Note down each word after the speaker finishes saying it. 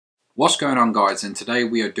What's going on, guys? And today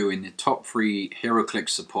we are doing the top 3 Heroclix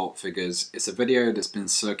support figures. It's a video that's been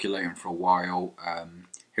circulating for a while.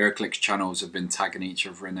 Heroclix channels have been tagging each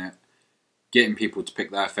other in it, getting people to pick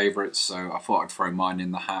their favourites, so I thought I'd throw mine in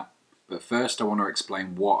the hat. But first I want to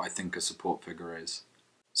explain what I think a support figure is.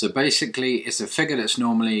 So basically it's a figure that's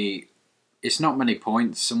normally, it's not many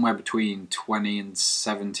points, somewhere between 20 and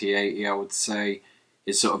 70, 80 I would say,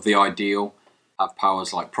 is sort of the ideal. Have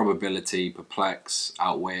powers like probability, perplex,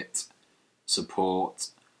 outwit, support.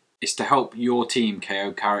 It's to help your team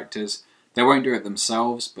KO characters. They won't do it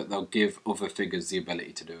themselves, but they'll give other figures the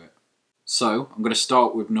ability to do it. So I'm going to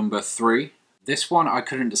start with number 3. This one I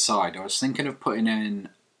couldn't decide. I was thinking of putting in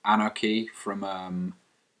Anarchy from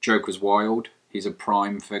Joker's Wild. He's a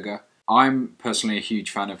prime figure. I'm personally a huge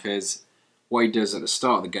fan of his. What he does at the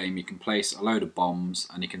start of the game, you can place a load of bombs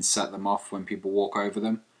and you can set them off when people walk over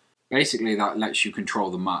them. Basically that lets you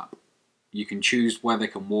control the map. You can choose where they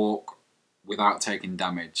can walk without taking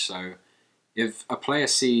damage. So if a player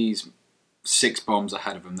sees 6 bombs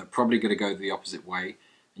ahead of them, they're probably going to go the opposite way,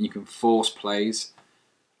 and you can force plays.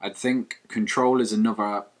 I think control is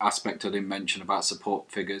another aspect I didn't mention about support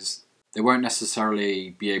figures. They won't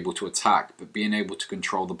necessarily be able to attack, but being able to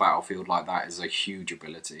control the battlefield like that is a huge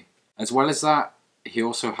ability. As well as that, he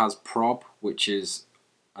also has prob, which is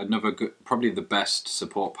another good, probably the best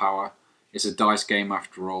support power. It's a dice game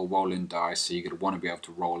after all, rolling dice, so you're going to want to be able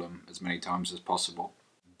to roll them as many times as possible.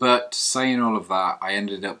 But saying all of that, I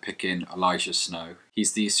ended up picking Elijah Snow.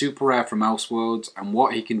 He's the super rare from Elseworlds, and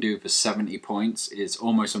what he can do for 70 points is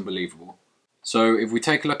almost unbelievable. So if we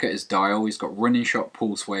take a look at his dial, he's got Running Shot,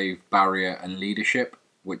 Pulse Wave, Barrier and Leadership,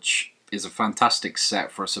 which is a fantastic set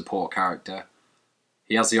for a support character.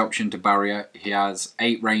 He has the option to barrier. He has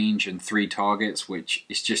 8 range and 3 targets, which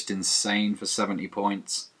is just insane for 70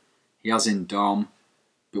 points. He has in Dom,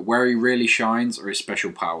 but where he really shines are his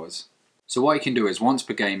special powers. So what he can do is once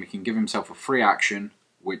per game he can give himself a free action,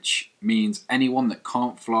 which means anyone that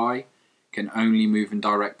can't fly can only move in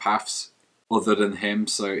direct paths other than him,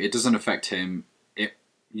 so it doesn't affect him.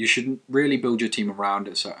 You should really build your team around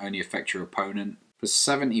it so it only affects your opponent. For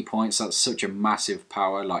 70 points, that's such a massive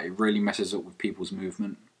power, like it really messes up with people's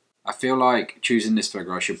movement. I feel like choosing this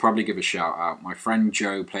figure, I should probably give a shout out. My friend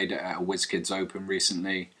Joe played it at a WizKids Open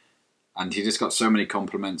recently, and he just got so many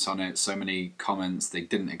compliments on it, so many comments, they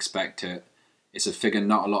didn't expect it. It's a figure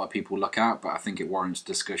not a lot of people look at, but I think it warrants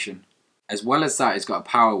discussion. As well as that, it's got a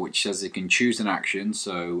power which says it can choose an action,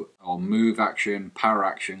 so or move action, power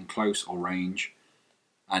action, close or range.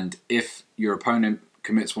 And if your opponent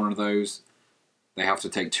commits one of those, they have to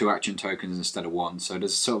take 2 action tokens instead of 1, so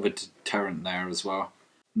there's sort of a deterrent there as well.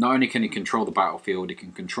 Not only can he control the battlefield, he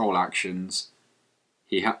can control actions.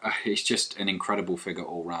 He's just an incredible figure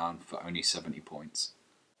all round for only 70 points.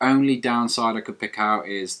 Only downside I could pick out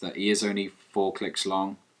is that he is only 4 clicks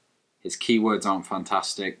long. His keywords aren't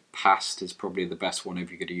fantastic. Past is probably the best one if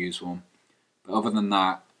you're going to use one. But other than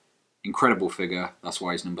that, incredible figure, that's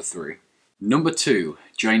why he's number 3. Number 2,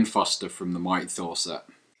 Jane Foster from the Mighty Thor set.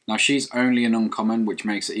 Now she's only an uncommon, which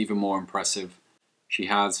makes it even more impressive. She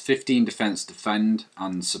has 15 defense, defend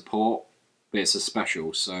and support, but it's a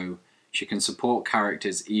special, so she can support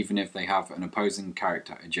characters even if they have an opposing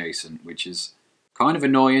character adjacent, which is kind of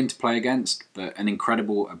annoying to play against, but an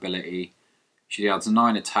incredible ability. She adds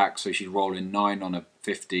 9 attack, so she's rolling 9 on a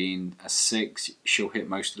 15, a 6, she'll hit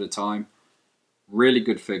most of the time. Really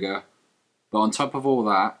good figure, but on top of all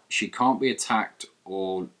that, she can't be attacked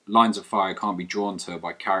or lines of fire can't be drawn to her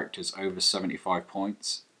by characters over 75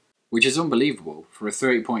 points, which is unbelievable. For a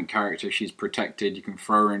 30-point character, she's protected, you can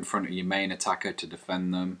throw her in front of your main attacker to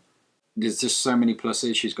defend them. There's just so many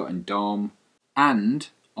pluses. She's got in Dom, and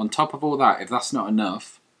on top of all that, if that's not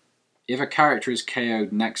enough, if a character is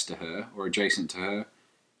KO'd next to her or adjacent to her,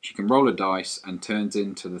 she can roll a dice and turns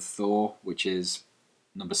into the Thor, which is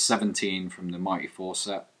number 17 from the Mighty Thor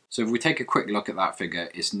set. So if we take a quick look at that figure,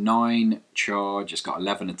 it's 9 charge, it's got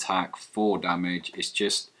 11 attack, 4 damage, it's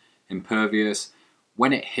just impervious.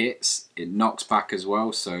 When it hits, it knocks back as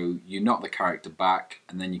well, so you knock the character back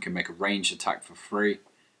and then you can make a ranged attack for free.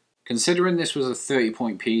 Considering this was a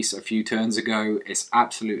 30-point piece a few turns ago, it's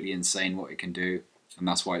absolutely insane what it can do, and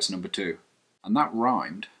that's why it's number 2. And that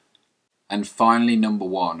rhymed. And finally, number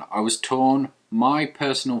 1. I was torn. My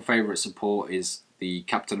personal favourite support is the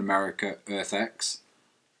Captain America Earth X.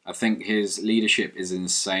 I think his leadership is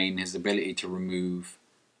insane. His ability to remove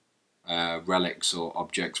relics or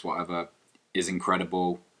objects, whatever, is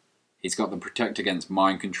incredible. He's got the protect against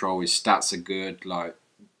mind control. His stats are good. Like,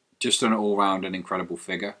 just an all-round and incredible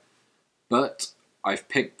figure. But I've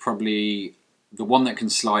picked probably the one that can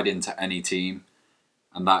slide into any team,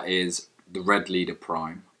 and that is the Red Leader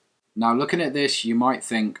Prime. Now looking at this, you might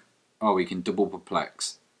think, oh, he can double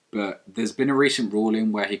perplex. But there's been a recent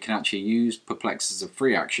ruling where he can actually use perplex as a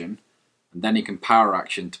free action, and then he can power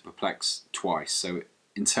action to perplex twice. So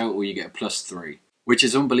in total you get a +3, which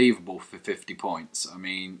is unbelievable for 50 points. I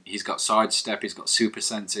mean, he's got sidestep, he's got super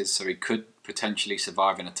senses, so he could potentially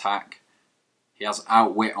survive an attack. He has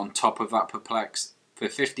outwit on top of that perplex. For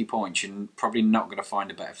 50 points, you're probably not going to find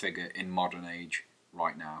a better figure in modern age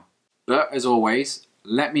right now. But as always,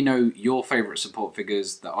 let me know your favourite support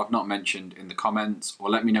figures that I've not mentioned in the comments, or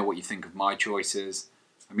let me know what you think of my choices.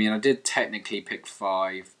 I mean, I did technically pick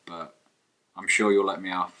 5, but I'm sure you'll let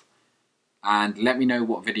me off. And let me know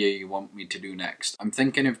what video you want me to do next. I'm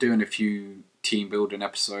thinking of doing a few team building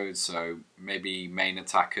episodes, so maybe main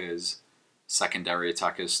attackers, secondary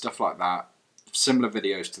attackers, stuff like that. Similar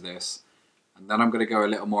videos to this. And then I'm going to go a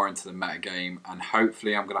little more into the meta game, and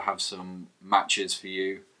hopefully I'm going to have some matches for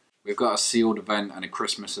you. We've got a sealed event and a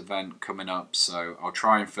Christmas event coming up, so I'll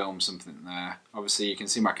try and film something there. Obviously you can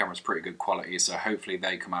see my camera's pretty good quality, so hopefully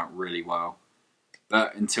they come out really well.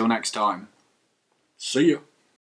 But until next time, see ya!